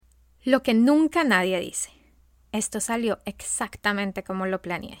Lo que nunca nadie dice. Esto salió exactamente como lo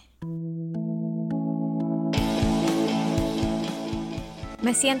planeé.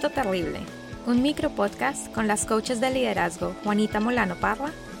 Me siento terrible. Un micropodcast con las coaches de liderazgo Juanita Molano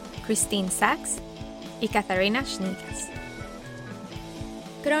Parra, Christine Sachs y Katharina Schnikas.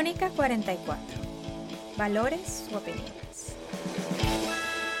 Crónica 44. Valores u opiniones.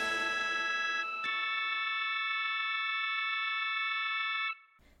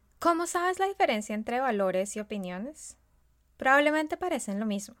 ¿Cómo sabes la diferencia entre valores y opiniones? Probablemente parecen lo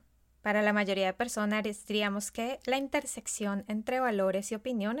mismo. Para la mayoría de personas diríamos que la intersección entre valores y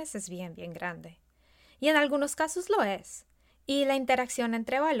opiniones es bien grande. Y en algunos casos lo es. Y la interacción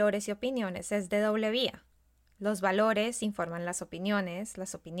entre valores y opiniones es de doble vía. Los valores informan las opiniones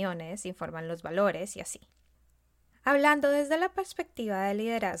informan los valores y así. Hablando desde la perspectiva del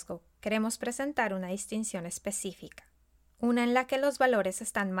liderazgo, queremos presentar una distinción específica. Una en la que los valores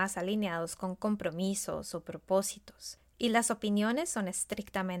están más alineados con compromisos o propósitos y las opiniones son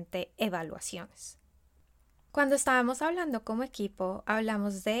estrictamente evaluaciones. Cuando estábamos hablando como equipo,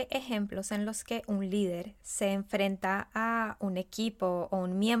 hablamos de ejemplos en los que un líder se enfrenta a un equipo o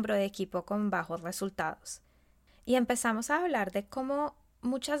un miembro de equipo con bajos resultados. Y empezamos a hablar de cómo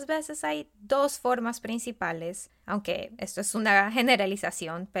muchas veces hay dos formas principales, aunque esto es una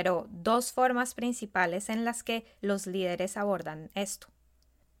generalización, pero dos formas principales en las que los líderes abordan esto.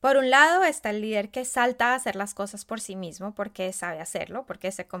 Por un lado está el líder que salta a hacer las cosas por sí mismo porque sabe hacerlo,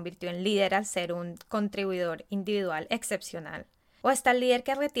 porque se convirtió en líder al ser un contribuidor individual excepcional. O está el líder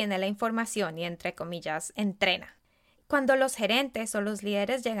que retiene la información y, entre comillas, entrena. Cuando los gerentes o los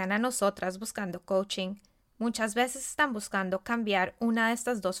líderes llegan a nosotras buscando coaching, muchas veces están buscando cambiar una de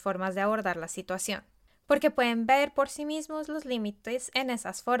estas dos formas de abordar la situación, porque pueden ver por sí mismos los límites en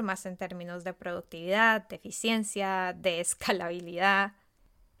esas formas en términos de productividad, de eficiencia, de escalabilidad.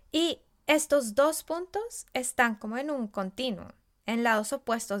 Y estos dos puntos están como en un continuo, en lados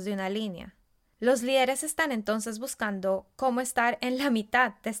opuestos de una línea. Los líderes están entonces buscando cómo estar en la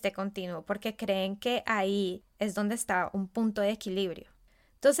mitad de este continuo, porque creen que ahí es donde está un punto de equilibrio.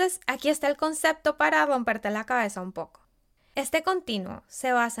 Entonces, aquí está el concepto para romperte la cabeza un poco. Este continuo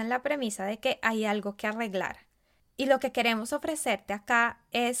se basa en la premisa de que hay algo que arreglar. Y lo que queremos ofrecerte acá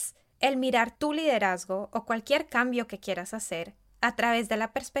es el mirar tu liderazgo o cualquier cambio que quieras hacer a través de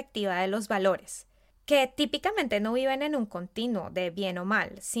la perspectiva de los valores, que típicamente no viven en un continuo de bien o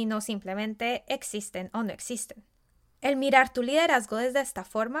mal, sino simplemente existen o no existen. El mirar tu liderazgo desde esta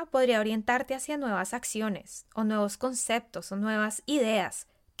forma podría orientarte hacia nuevas acciones, o nuevos conceptos, o nuevas ideas,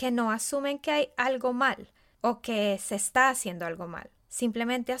 que no asumen que hay algo mal o que se está haciendo algo mal.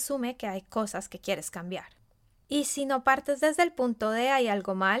 Simplemente asume que hay cosas que quieres cambiar. Y si no partes desde el punto de hay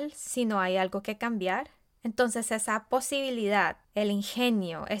algo mal, si no hay algo que cambiar, entonces esa posibilidad, el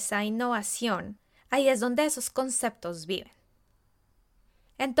ingenio, esa innovación, ahí es donde esos conceptos viven.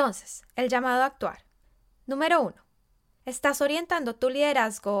 Entonces, el llamado a actuar. Número 1. ¿Estás orientando tu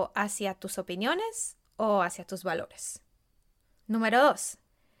liderazgo hacia tus opiniones o hacia tus valores? Número 2.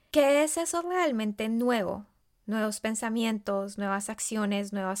 ¿Qué es eso realmente nuevo? Nuevos pensamientos, nuevas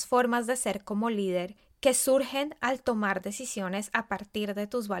acciones, nuevas formas de ser como líder que surgen al tomar decisiones a partir de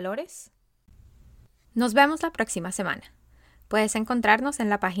tus valores? Nos vemos la próxima semana. Puedes encontrarnos en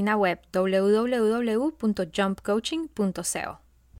la página web www.jumpcoaching.co.